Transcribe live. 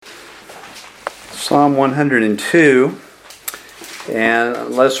Psalm 102,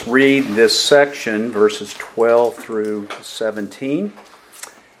 and let's read this section, verses 12 through 17,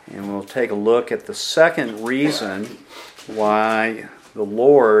 and we'll take a look at the second reason why the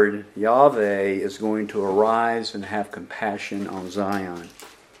Lord, Yahweh, is going to arise and have compassion on Zion.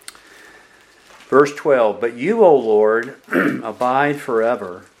 Verse 12, "But you, O Lord, abide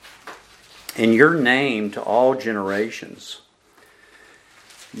forever, and your name to all generations.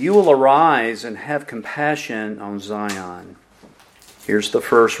 You will arise and have compassion on Zion." Here's the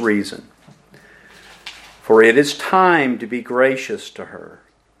first reason. "For it is time to be gracious to her,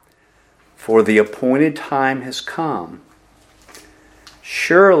 for the appointed time has come.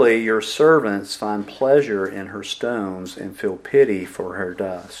 Surely your servants find pleasure in her stones and feel pity for her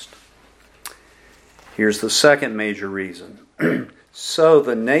dust." Here's the second major reason. "So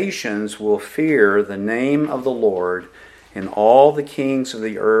the nations will fear the name of the Lord, and all the kings of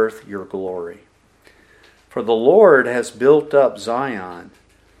the earth your glory. For the Lord has built up Zion.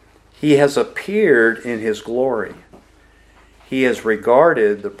 He has appeared in his glory. He has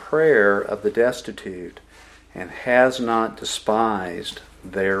regarded the prayer of the destitute and has not despised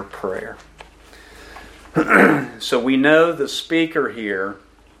their prayer." So we know the speaker here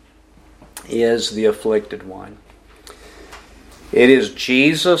is the afflicted one. It is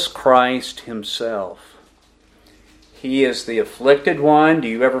Jesus Christ himself. He is the afflicted one. Do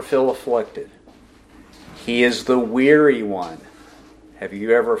you ever feel afflicted? He is the weary one. Have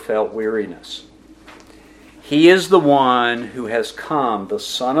you ever felt weariness? He is the one who has come, the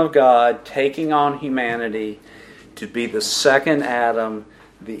Son of God, taking on humanity to be the second Adam,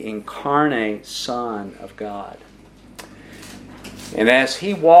 the incarnate Son of God. And as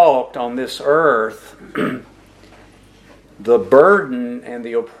he walked on this earth, the burden and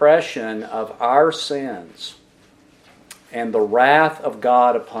the oppression of our sins and the wrath of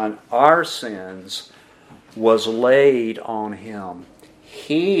God upon our sins was laid on him.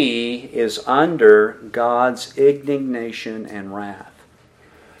 He is under God's indignation and wrath.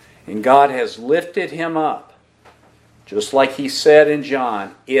 And God has lifted him up. Just like he said in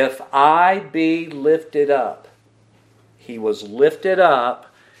John, "If I be lifted up." He was lifted up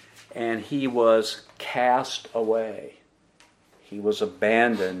and he was cast away. He was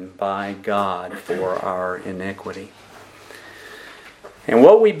abandoned by God for our iniquity. And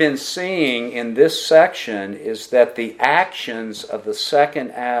what we've been seeing in this section is that the actions of the second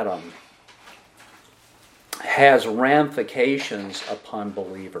Adam has ramifications upon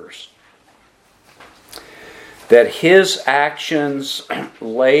believers. That his actions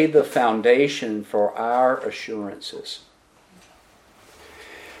lay the foundation for our assurances.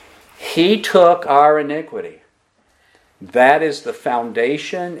 He took our iniquity. That is the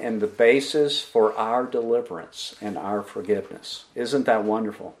foundation and the basis for our deliverance and our forgiveness. Isn't that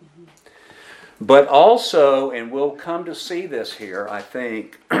wonderful? Mm-hmm. But also, and we'll come to see this here, I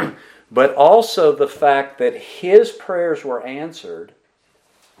think, but also the fact that his prayers were answered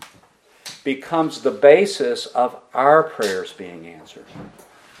becomes the basis of our prayers being answered.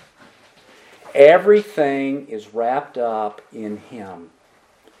 Everything is wrapped up in him.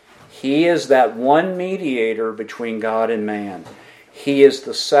 He is that one mediator between God and man. He is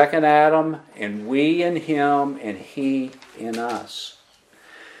the second Adam, and we in him, and he in us.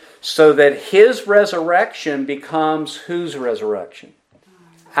 So that his resurrection becomes whose resurrection?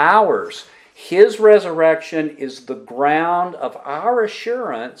 Ours. His resurrection is the ground of our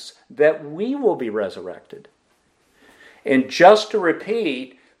assurance that we will be resurrected. And just to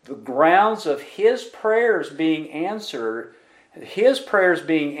repeat, the grounds of his prayers being answered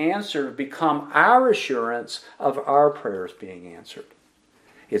become our assurance of our prayers being answered.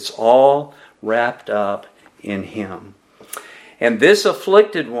 It's all wrapped up in him. And this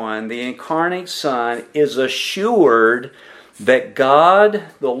afflicted one, the incarnate Son, is assured that God,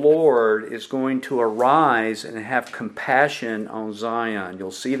 the Lord, is going to arise and have compassion on Zion.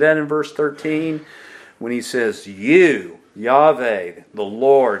 You'll see that in verse 13 when he says, "You, Yahweh, the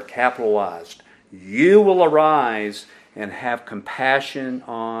Lord," capitalized, "you will arise and have compassion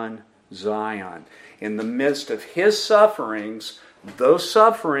on Zion." In the midst of his sufferings, those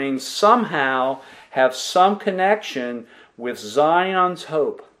sufferings somehow have some connection with Zion's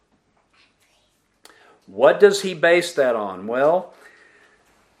hope. What does he base that on? Well,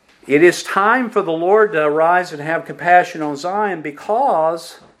 it is time for the Lord to arise and have compassion on Zion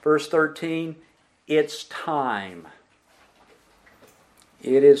because, verse 13, it's time.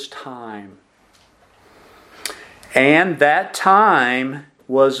 It is time. And that time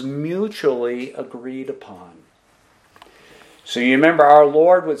was mutually agreed upon. So you remember our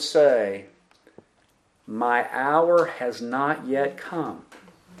Lord would say, "My hour has not yet come."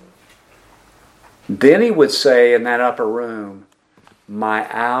 Then he would say in that upper room, my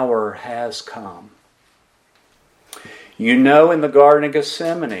hour has come. You know, in the Garden of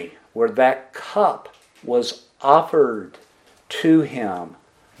Gethsemane, where that cup was offered to him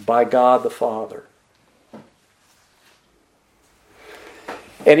by God the Father.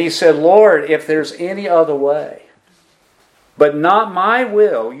 And he said, Lord, if there's any other way, but not my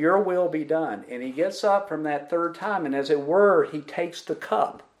will, your will be done. And he gets up from that third time, and as it were, he takes the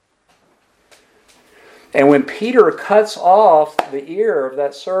cup. And when Peter cuts off the ear of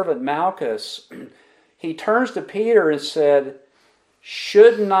that servant Malchus, he turns to Peter and said,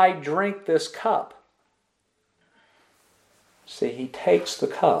 shouldn't I drink this cup? See, he takes the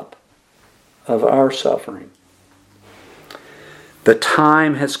cup of our suffering. The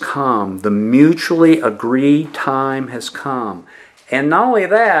time has come. The mutually agreed time has come. And not only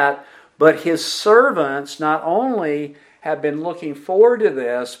that, but his servants not only have been looking forward to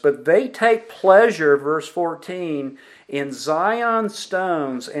this, but they take pleasure, verse 14, in Zion's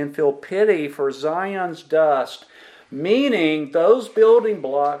stones and feel pity for Zion's dust, meaning those building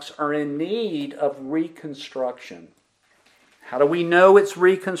blocks are in need of reconstruction. How do we know it's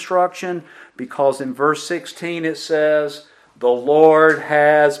reconstruction? Because in verse 16 it says, the Lord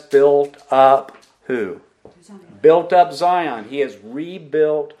has built up who? Zion. Built up Zion. He has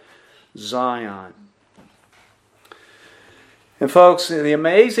rebuilt Zion. And folks, the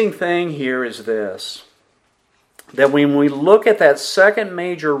amazing thing here is this, that when we look at that second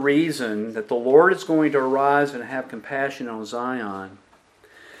major reason that the Lord is going to arise and have compassion on Zion,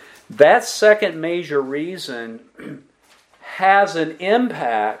 that second major reason has an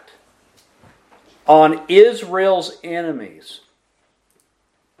impact on Israel's enemies.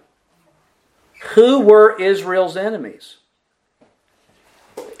 Who were Israel's enemies?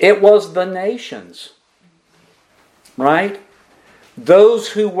 It was the nations, right? Those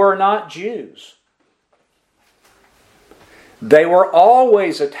who were not Jews. They were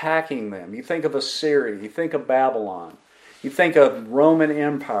always attacking them. You think of Assyria, you think of Babylon, you think of Roman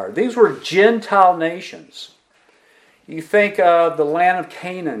Empire. These were Gentile nations. You think of the land of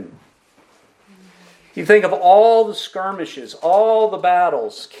Canaan. You think of all the skirmishes, all the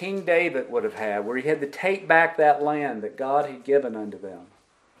battles King David would have had, where he had to take back that land that God had given unto them.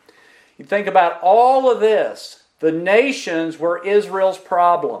 You think about all of this. The nations were Israel's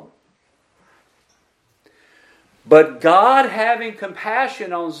problem. But God, having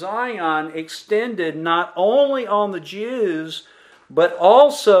compassion on Zion, extended not only on the Jews, but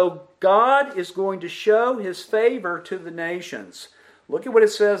also God is going to show His favor to the nations. Look at what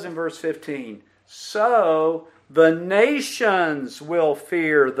it says in verse 15. So the nations will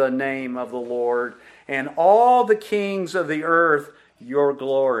fear the name of the Lord, and all the kings of the earth your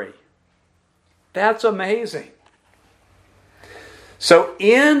glory. That's amazing. So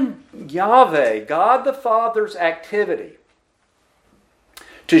in Yahweh, God the Father's activity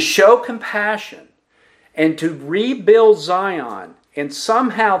to show compassion and to rebuild Zion, and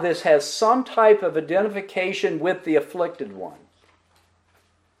somehow this has some type of identification with the afflicted one,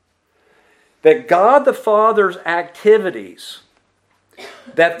 that God the Father's activities,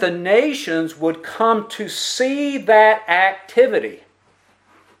 that the nations would come to see that activity,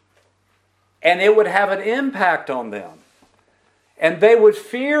 and it would have an impact on them. And they would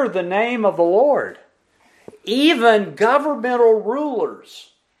fear the name of the Lord. Even governmental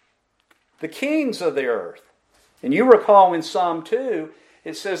rulers, the kings of the earth. And you recall in Psalm 2,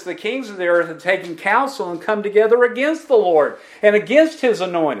 it says the kings of the earth have taken counsel and come together against the Lord and against His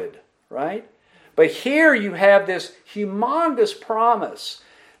anointed. Right? But here you have this humongous promise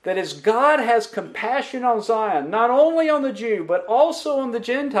that as God has compassion on Zion, not only on the Jew, but also on the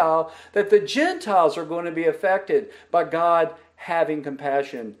Gentile, that the Gentiles are going to be affected by God having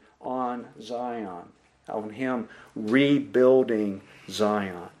compassion on Zion, on Him rebuilding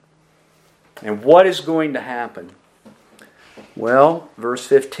Zion. And what is going to happen? Well, verse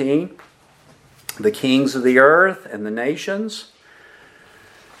 15, the kings of the earth and the nations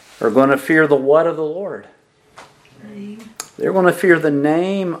are going to fear the what of the Lord? They're going to fear the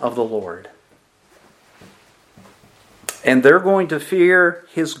name of the Lord. And they're going to fear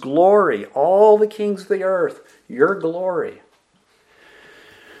His glory. All the kings of the earth, your glory.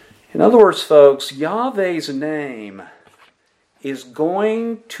 In other words, folks, Yahweh's name is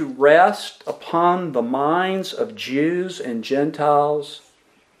going to rest upon the minds of Jews and Gentiles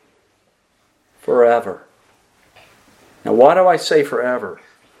forever. Now, why do I say forever?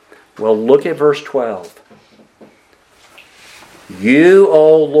 Well, look at verse 12. You,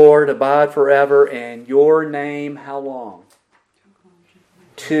 O Lord, abide forever, and your name how long?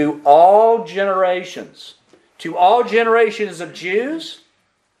 To all generations. To all generations of Jews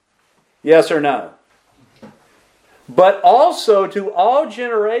Yes or no? But also to all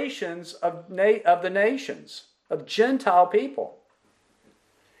generations of the nations, of Gentile people.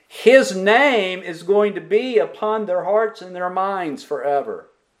 His name is going to be upon their hearts and their minds forever,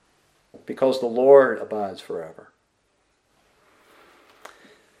 because the Lord abides forever.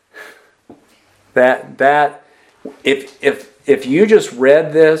 If you just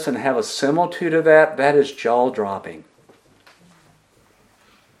read this and have a similitude of that, that is jaw-dropping.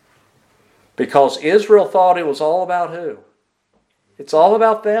 Because Israel thought it was all about who? It's all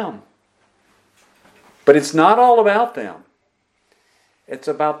about them. But it's not all about them. It's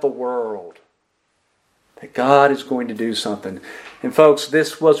about the world. That God is going to do something. And folks,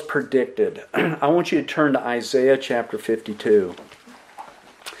 this was predicted. I want you to turn to Isaiah chapter 52.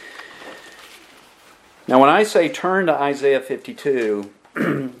 Now when I say turn to Isaiah 52,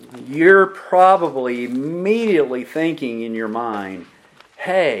 you're probably immediately thinking in your mind,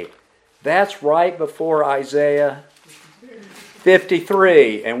 hey, that's right before Isaiah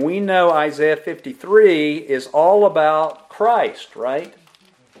 53. And we know Isaiah 53 is all about Christ, right?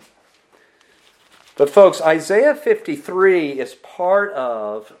 But folks, Isaiah 53 is part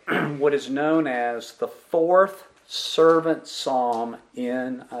of what is known as the fourth servant psalm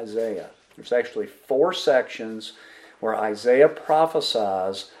in Isaiah. There's actually 4 sections where Isaiah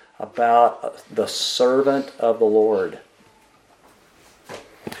prophesies about the servant of the Lord.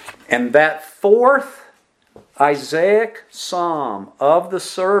 And that fourth Isaiac psalm of the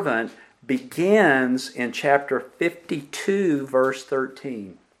servant begins in chapter 52, verse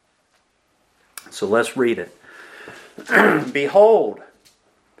 13. So let's read it. Behold,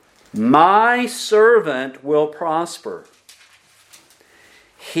 my servant will prosper.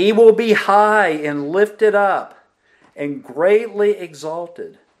 He will be high and lifted up and greatly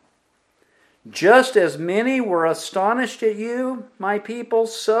exalted. Just as many were astonished at you, my people,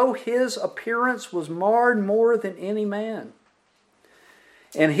 so his appearance was marred more than any man,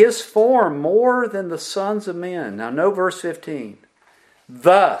 and his form more than the sons of men. Now note verse 15.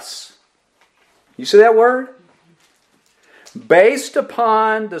 Thus, you see that word? Based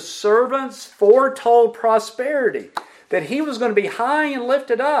upon the servant's foretold prosperity, that he was going to be high and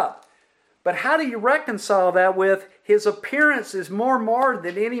lifted up. But how do you reconcile that with his appearance is more marred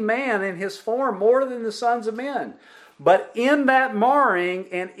than any man, and his form more than the sons of men? But in that marring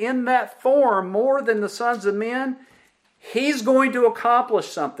and in that form more than the sons of men, he's going to accomplish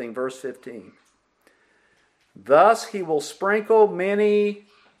something. Verse 15. Thus he will sprinkle many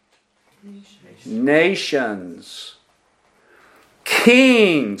nations.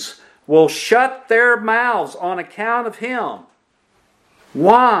 Kings will shut their mouths on account of him.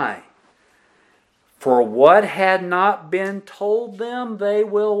 Why? For what had not been told them, they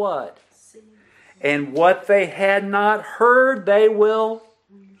will what? And what they had not heard, they will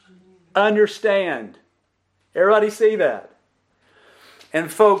understand. Everybody see that?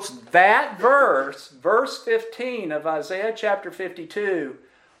 And folks, that verse 15 of Isaiah chapter 52,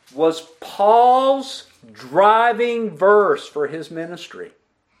 was Paul's driving verse for his ministry.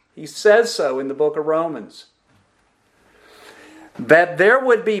 He says so in the book of Romans. That there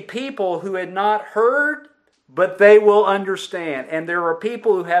would be people who had not heard, but they will understand. And there are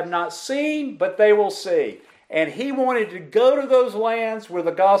people who have not seen, but they will see. And he wanted to go to those lands where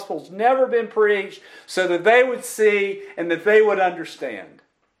the gospel's never been preached so that they would see and that they would understand.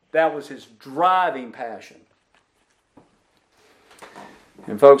 That was his driving passion.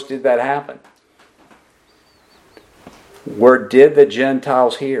 And folks, did that happen? Where did the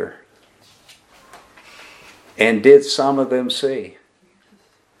Gentiles hear? And did some of them see?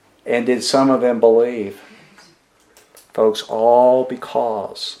 And did some of them believe? Folks, all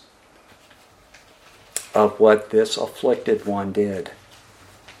because of what this afflicted one did.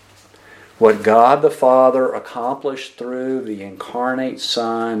 What God the Father accomplished through the incarnate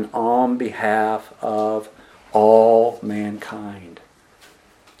Son on behalf of all mankind.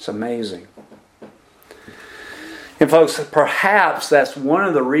 It's amazing. And folks, perhaps that's one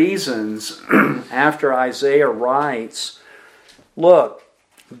of the reasons after Isaiah writes, look,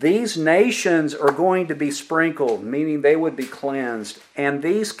 these nations are going to be sprinkled, meaning they would be cleansed, and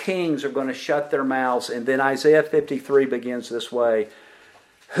these kings are going to shut their mouths. And then Isaiah 53 begins this way.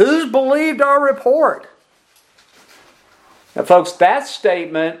 Who's believed our report? Now folks, that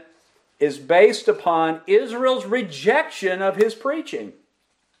statement is based upon Israel's rejection of his preaching.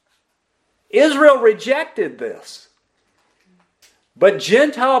 Israel rejected this. But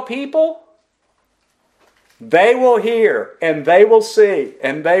Gentile people, they will hear, and they will see,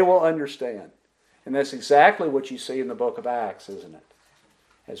 and they will understand. And that's exactly what you see in the book of Acts, isn't it?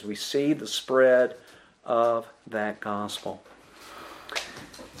 As we see the spread of that gospel.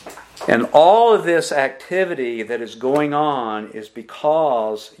 And all of this activity that is going on is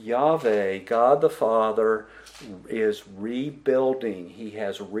because Yahweh, God the Father, is rebuilding. He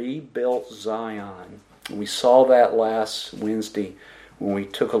has rebuilt Zion. And we saw that last Wednesday when we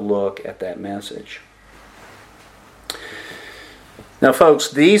took a look at that message. Now,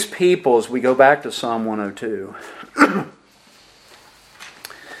 folks, these people, as we go back to Psalm 102,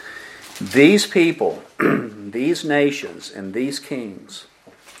 these people, these nations, and these kings,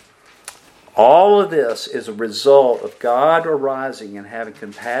 all of this is a result of God arising and having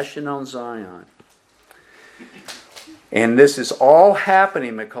compassion on Zion. And this is all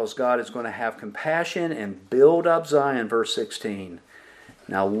happening because God is going to have compassion and build up Zion, verse 16.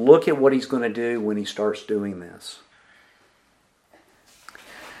 Now look at what He's going to do when He starts doing this.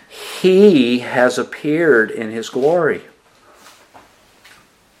 He has appeared in His glory.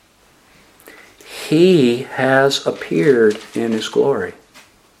 He has appeared in His glory.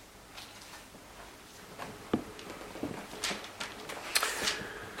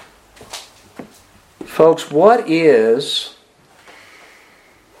 Folks, what is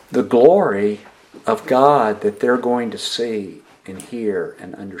the glory of God that they're going to see and hear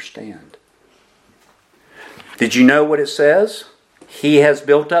and understand? Did you know what it says? He has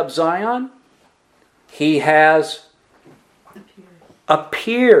built up Zion. He has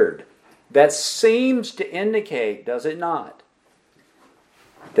appeared. That seems to indicate, does it not,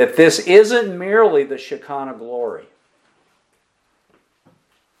 that this isn't merely the Shekinah glory.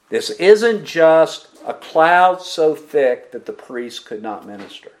 This isn't just a cloud so thick that the priest could not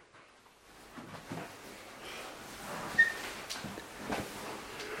minister.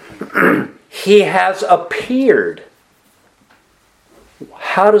 He has appeared.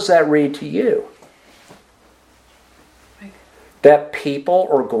 How does that read to you? That people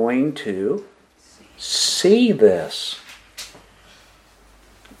are going to see this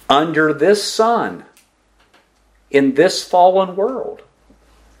under this sun in this fallen world.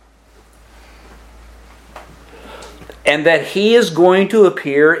 And that He is going to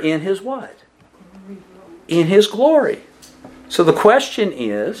appear in His what? In His glory. So the question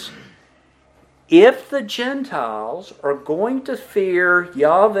is, if the Gentiles are going to fear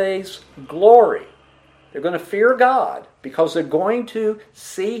Yahweh's glory, they're going to fear God because they're going to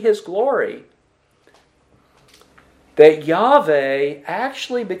see His glory, that Yahweh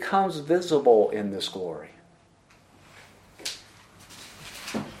actually becomes visible in this glory.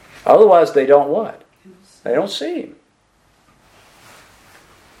 Otherwise, they don't what? They don't see Him.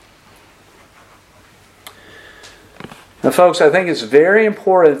 Now, folks, I think it's very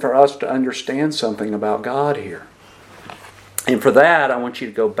important for us to understand something about God here. And for that, I want you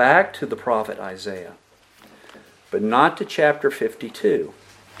to go back to the prophet Isaiah, but not to chapter 52.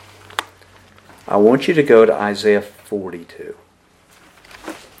 I want you to go to Isaiah 42.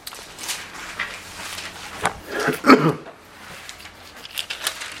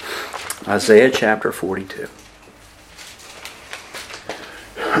 Isaiah chapter 42.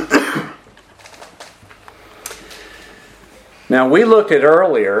 Now, we looked at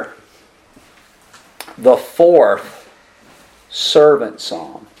earlier the fourth servant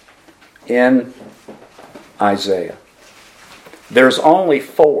psalm in Isaiah. There's only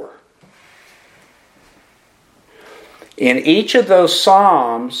four. In each of those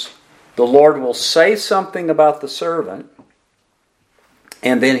psalms, the Lord will say something about the servant,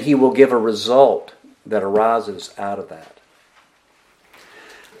 and then He will give a result that arises out of that.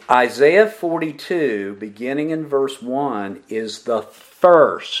 Isaiah 42, beginning in verse 1, is the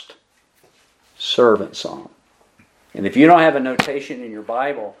first servant psalm. And if you don't have a notation in your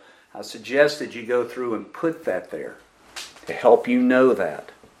Bible, I suggest that you go through and put that there to help you know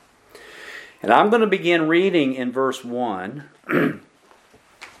that. And I'm going to begin reading in verse 1. And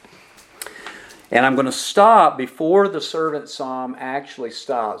I'm going to stop before the servant psalm actually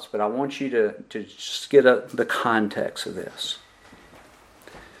stops, but I want you to just get the context of this.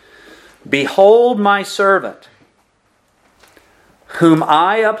 Behold my servant, whom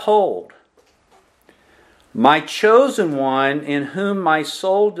I uphold, my chosen one in whom my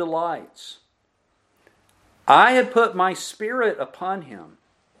soul delights. I have put my spirit upon him,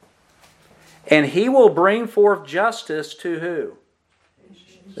 and he will bring forth justice to who?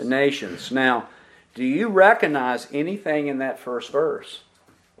 The nations. Now, do you recognize anything in that first verse?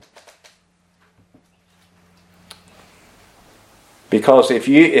 Because if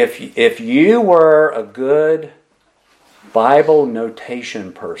you were a good Bible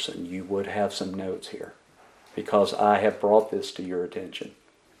notation person, you would have some notes here. Because I have brought this to your attention.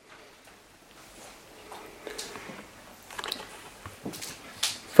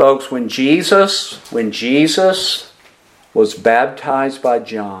 Folks, when Jesus was baptized by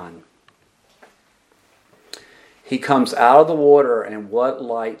John, He comes out of the water, and what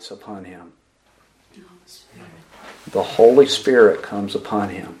lights upon him? The Holy Spirit comes upon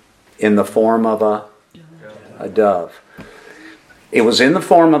him in the form of a dove. It was in the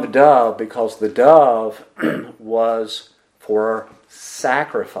form of a dove because the dove was for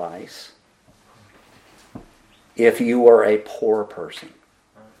sacrifice if you were a poor person.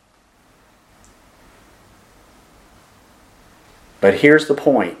 But here's the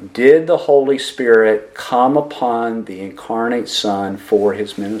point. Did the Holy Spirit come upon the incarnate Son for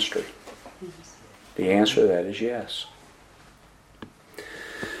his ministry? The answer to that is yes.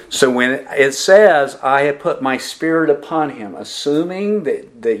 So when it says, I have put my Spirit upon him, assuming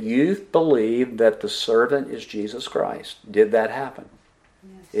that you believe that the servant is Jesus Christ, did that happen?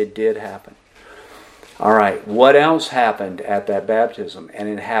 Yes. It did happen. All right, what else happened at that baptism? And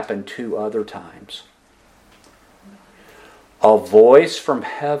it happened 2 other times. A voice from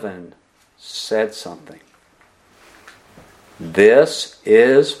heaven said something. This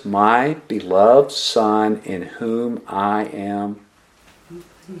is my beloved Son in whom I am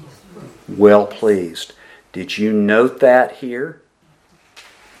well pleased. Did you note that here?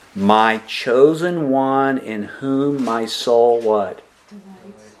 My chosen one in whom my soul what?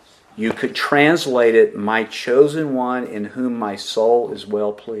 You could translate it, my chosen one in whom my soul is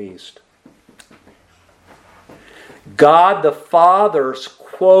well pleased. God the Father's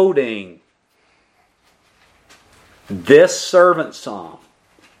quoting this servant song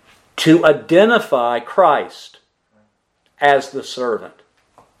to identify Christ as the servant.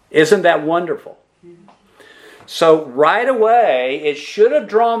 Isn't that wonderful? So right away, it should have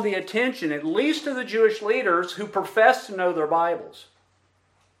drawn the attention, at least to the Jewish leaders who profess to know their Bibles.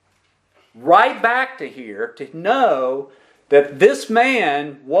 Right back to here to know that this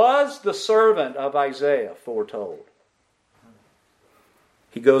man was the servant of Isaiah foretold.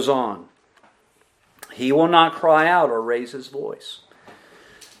 He goes on. He will not cry out or raise his voice,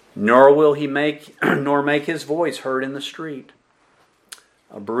 nor will he make his voice heard in the street.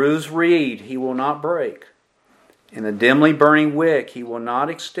 A bruised reed he will not break, and a dimly burning wick he will not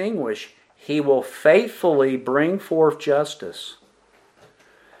extinguish. He will faithfully bring forth justice.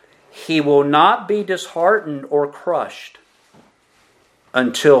 He will not be disheartened or crushed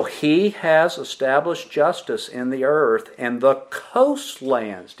until he has established justice in the earth and the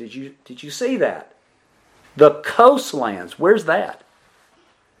coastlands. Did you see that? The coastlands. Where's that?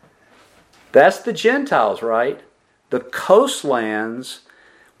 That's the Gentiles, right? The coastlands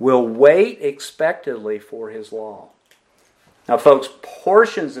will wait expectantly for his law. Now, folks,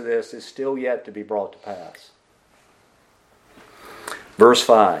 portions of this is still yet to be brought to pass. Verse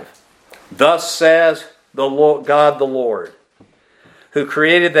 5. Thus says the Lord, God the Lord, who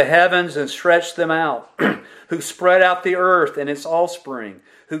created the heavens and stretched them out, who spread out the earth and its offspring,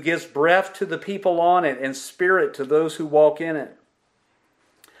 who gives breath to the people on it and spirit to those who walk in it.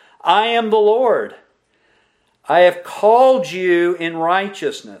 I am the Lord. I have called you in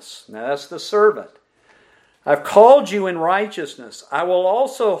righteousness. Now that's the servant. I've called you in righteousness. I will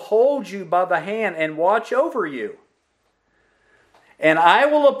also hold you by the hand and watch over you. And I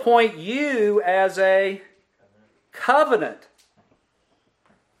will appoint you as a covenant.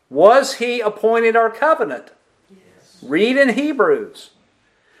 Was he appointed our covenant? Yes. Read in Hebrews.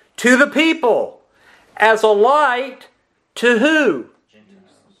 To the people. As a light to who?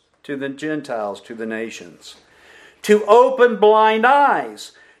 Gentiles. To the Gentiles, to the nations. To open blind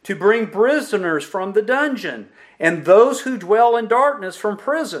eyes. To bring prisoners from the dungeon. And those who dwell in darkness from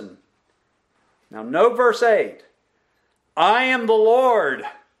prison. Now note verse 8. I am the Lord.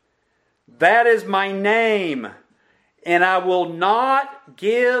 That is my name. And I will not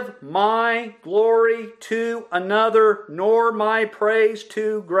give my glory to another, nor my praise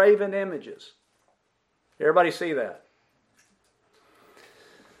to graven images. Everybody see that?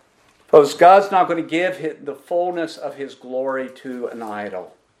 Folks, God's not going to give the fullness of His glory to an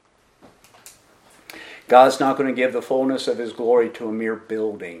idol. God's not going to give the fullness of His glory to a mere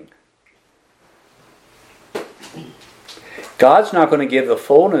building. God's not going to give the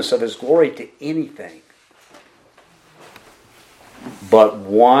fullness of His glory to anything but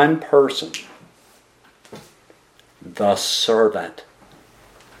one person, the servant.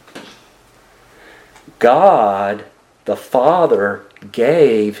 God, the Father,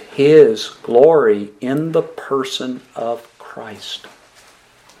 gave His glory in the person of Christ.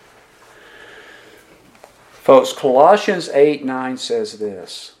 Folks, Colossians 8:9 says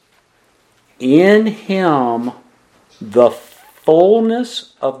this. In Him the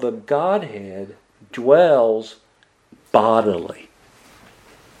fullness of the Godhead dwells bodily.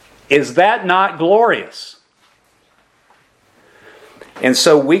 Is that not glorious? And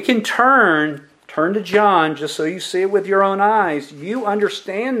so we can turn turn to John just so you see it with your own eyes. You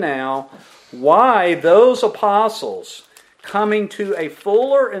understand now why those apostles, coming to a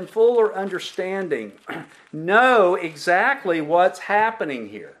fuller and fuller understanding, know exactly what's happening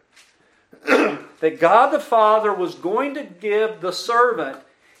here. That God the Father was going to give the servant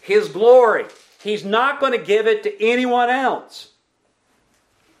His glory. He's not going to give it to anyone else.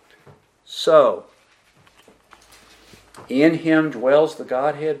 So, in Him dwells the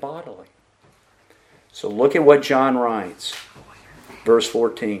Godhead bodily. So look at what John writes. Verse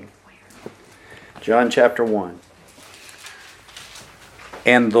 14. John chapter 1.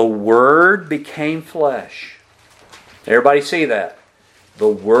 And the Word became flesh. Everybody see that? The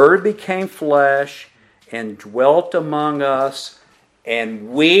Word became flesh and dwelt among us, and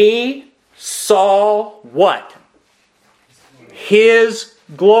we saw what? His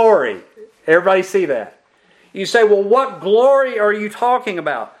glory. Everybody see that? You say, well, what glory are you talking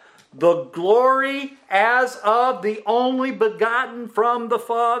about? The glory as of the only begotten from the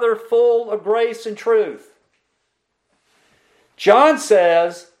Father, full of grace and truth. John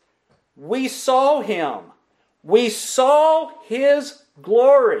says, we saw Him. We saw His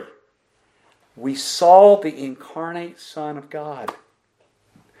glory. We saw the incarnate Son of God.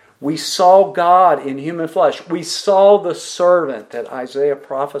 We saw God in human flesh. We saw the servant that Isaiah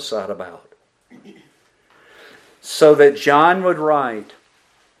prophesied about. So that John would write,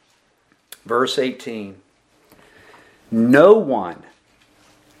 verse 18, no one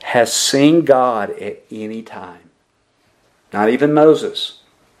has seen God at any time. Not even Moses.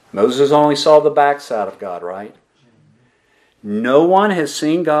 Moses only saw the backside of God, right? No one has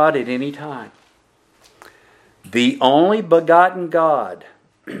seen God at any time. The only begotten God,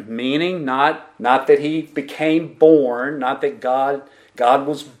 meaning not that He became born, not that God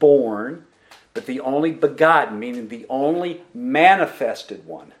was born, but the only begotten, meaning the only manifested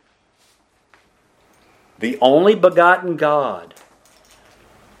one. The only begotten God,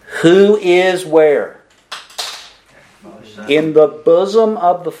 who is where? In the bosom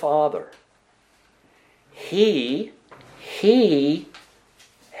of the Father. He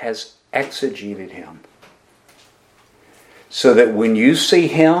has exegeted Him. So that when you see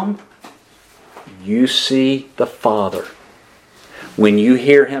Him, you see the Father. When you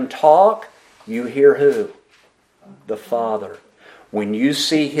hear Him talk, you hear who? The Father. When you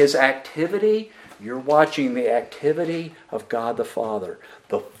see His activity, you're watching the activity of God the Father.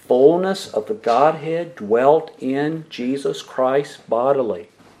 The fullness of the Godhead dwelt in Jesus Christ bodily.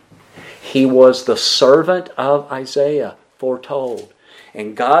 He was the servant of Isaiah, foretold.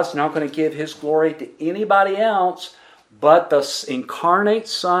 And God's not going to give His glory to anybody else but the incarnate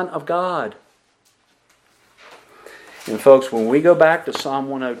Son of God. And folks, when we go back to Psalm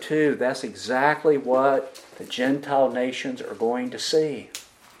 102, that's exactly what the Gentile nations are going to see.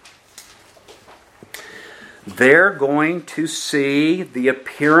 They're going to see the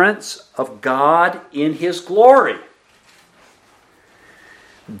appearance of God in His glory.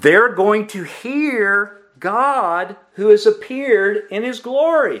 They're going to hear God who has appeared in His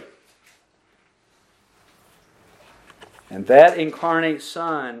glory. And that incarnate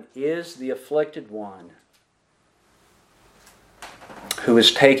Son is the afflicted one, who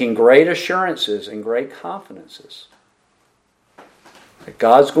is taking great assurances and great confidences that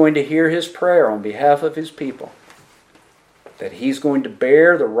God's going to hear his prayer on behalf of his people, that he's going to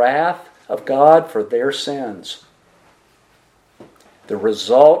bear the wrath of God for their sins. The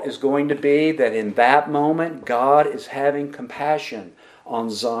result is going to be that in that moment, God is having compassion on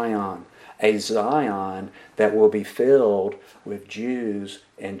Zion, a Zion that will be filled with Jews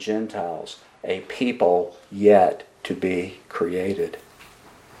and Gentiles, a people yet to be created.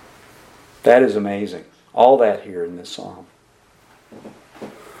 That is amazing. All that here in this psalm.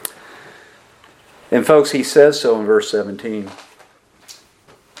 And folks, he says so in verse 17.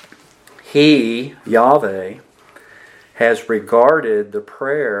 He, Yahweh, has regarded the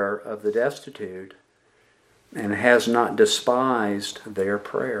prayer of the destitute and has not despised their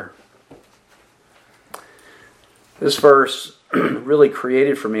prayer. This verse really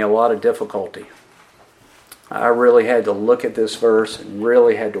created for me a lot of difficulty. I really had to look at this verse and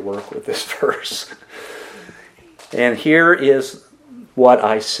really had to work with this verse. And here is what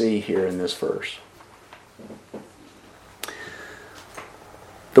I see here in this verse.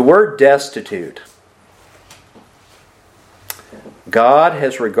 The word destitute. God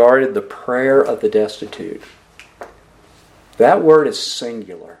has regarded the prayer of the destitute. That word is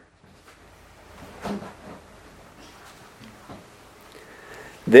singular.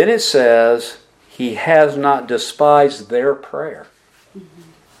 Then it says, he has not despised their prayer.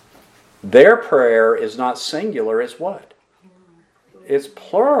 Their prayer is not singular, it's what? It's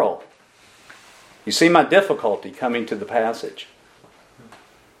plural. You see my difficulty coming to the passage.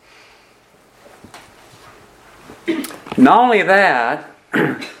 Not only that,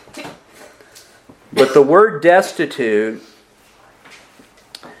 but the word destitute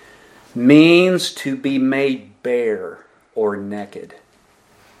means to be made bare or naked.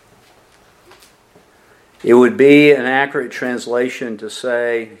 It would be an accurate translation to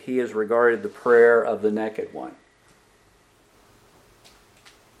say he has regarded the prayer of the naked one.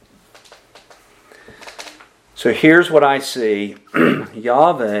 So here's what I see.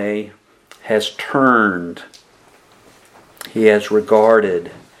 Yahweh has turned. He has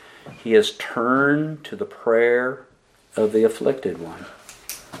regarded. He has turned to the prayer of the afflicted one.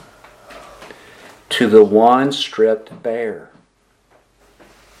 To the one stripped bare.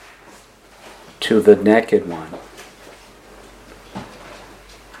 To the naked one.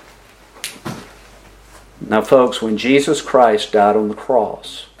 Now folks, when Jesus Christ died on the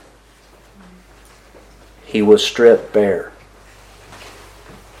cross, he was stripped bare.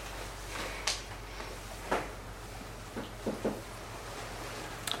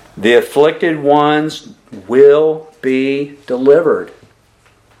 The afflicted ones will be delivered.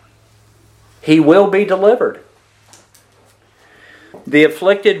 He will be delivered. The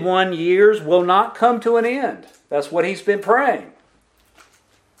afflicted one years will not come to an end. That's what he's been praying.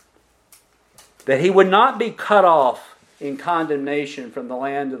 That he would not be cut off in condemnation from the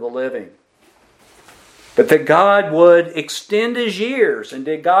land of the living. But that God would extend his years. And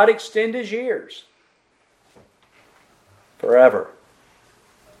did God extend his years? Forever.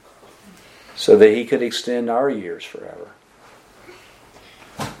 So that he could extend our years forever.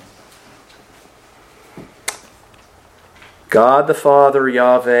 God the Father,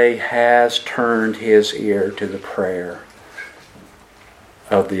 Yahweh, has turned his ear to the prayer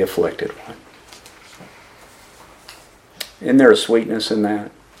of the afflicted one. Isn't there a sweetness in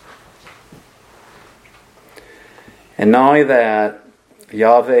that? And not only that,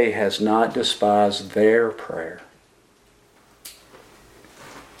 Yahweh has not despised their prayer.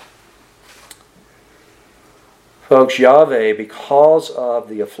 Folks, Yahweh, because of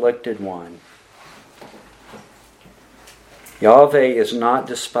the afflicted one, Yahweh is not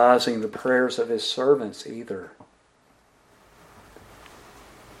despising the prayers of his servants either.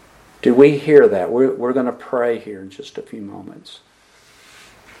 Do we hear that? We're going to pray here in just a few moments.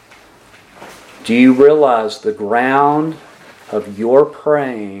 Do you realize the ground of your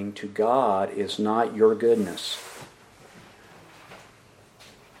praying to God is not your goodness?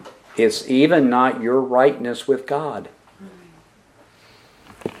 It's even not your rightness with God.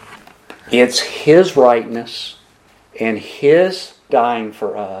 It's his rightness and his dying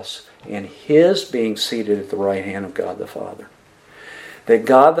for us and his being seated at the right hand of God the Father. That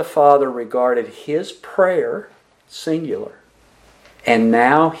God the Father regarded his prayer, singular, and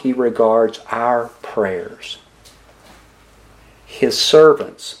now he regards our prayers. His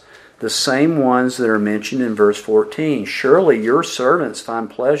servants, the same ones that are mentioned in verse 14. Surely your servants find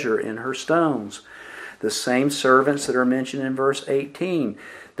pleasure in her stones. The same servants that are mentioned in verse 18.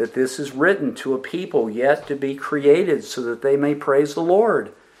 That this is written to a people yet to be created so that they may praise the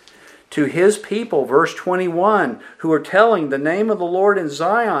Lord. To his people, verse 21, who are telling the name of the Lord in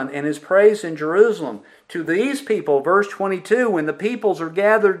Zion and his praise in Jerusalem. To these people, verse 22, when the peoples are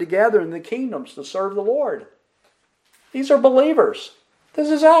gathered together in the kingdoms to serve the Lord. These are believers. This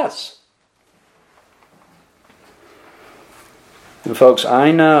is us. And folks,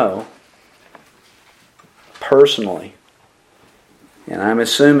 I know personally, and I'm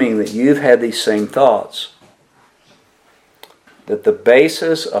assuming that you've had these same thoughts, that the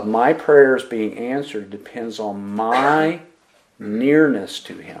basis of my prayers being answered depends on my nearness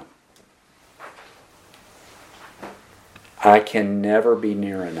to him. I can never be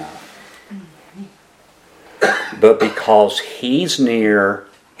near enough. But because he's near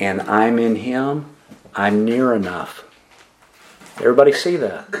and I'm in him, I'm near enough. Everybody see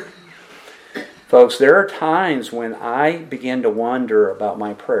that? Folks, there are times when I begin to wonder about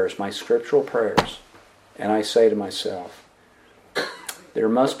my prayers, my scriptural prayers, and I say to myself, there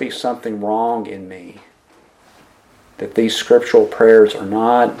must be something wrong in me that these scriptural prayers are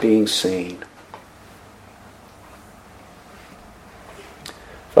not being seen.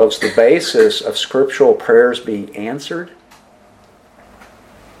 Folks, the basis of scriptural prayers being answered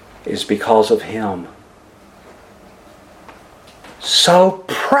is because of him. So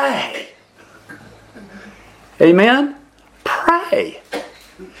pray. Amen? Pray.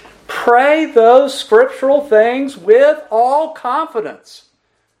 Pray those scriptural things with all confidence.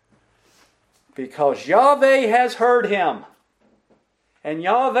 Because Yahweh has heard him. And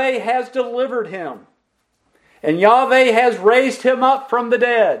Yahweh has delivered him. And Yahweh has raised him up from the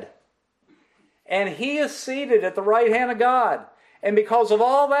dead. And He is seated at the right hand of God. And because of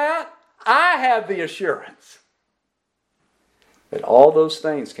all that, I have the assurance that all those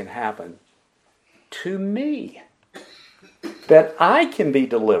things can happen to me. That I can be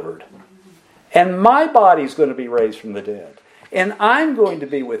delivered. And my body's going to be raised from the dead. And I'm going to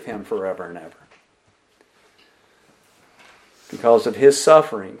be with Him forever and ever. Because of His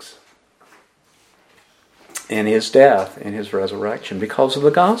sufferings. And His death and His resurrection. Because of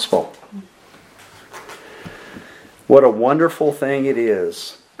the gospel. What a wonderful thing it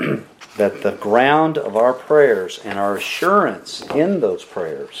is that the ground of our prayers and our assurance in those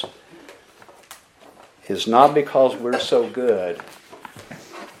prayers is not because we're so good,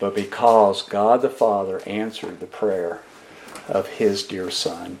 but because God the Father answered the prayer of His dear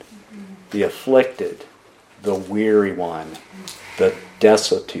Son, the afflicted, the weary one, the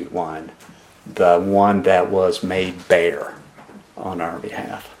destitute one, the one that was made bare on our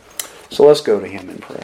behalf. So let's go to Him in prayer.